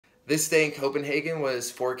This day in Copenhagen was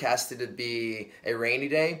forecasted to be a rainy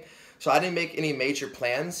day, so I didn't make any major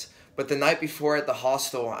plans. But the night before at the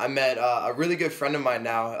hostel, I met a really good friend of mine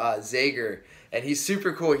now, Zager, and he's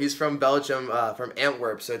super cool. He's from Belgium, from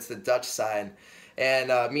Antwerp, so it's the Dutch side. And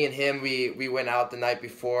me and him, we went out the night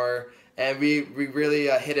before, and we really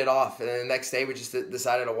hit it off. And then the next day, we just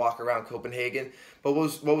decided to walk around Copenhagen. But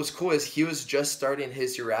what was cool is he was just starting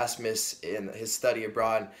his Erasmus in his study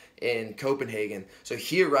abroad in Copenhagen. So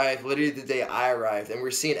he arrived literally the day I arrived, and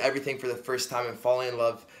we're seeing everything for the first time and falling in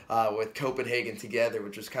love with Copenhagen together,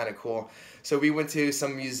 which was kind of cool. So we went to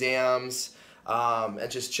some museums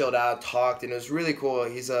and just chilled out, talked, and it was really cool.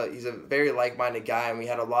 He's a very like-minded guy, and we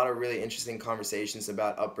had a lot of really interesting conversations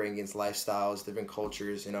about upbringings, lifestyles, different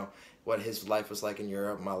cultures, you know, what his life was like in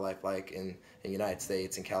Europe, my life like in the United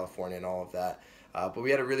States and California and all of that. But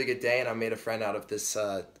we had a really good day, and I made a friend out of this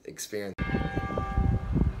experience.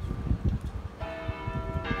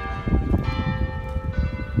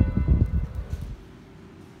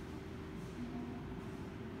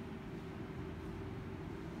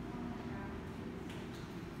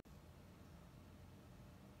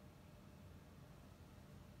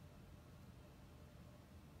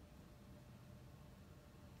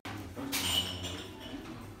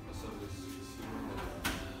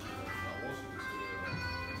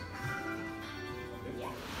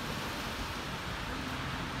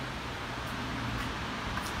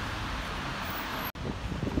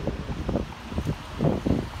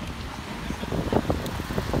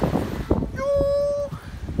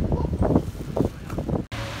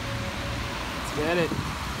 Get it.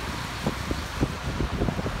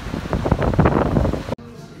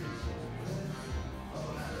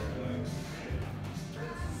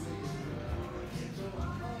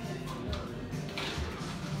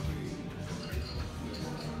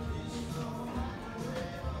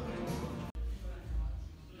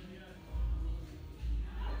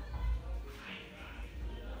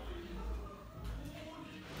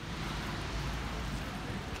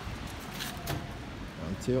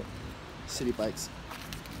 Two city bikes.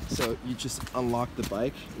 So you just unlock the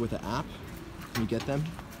bike with an app, and you get them,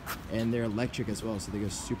 and they're electric as well, so they go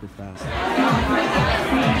super fast.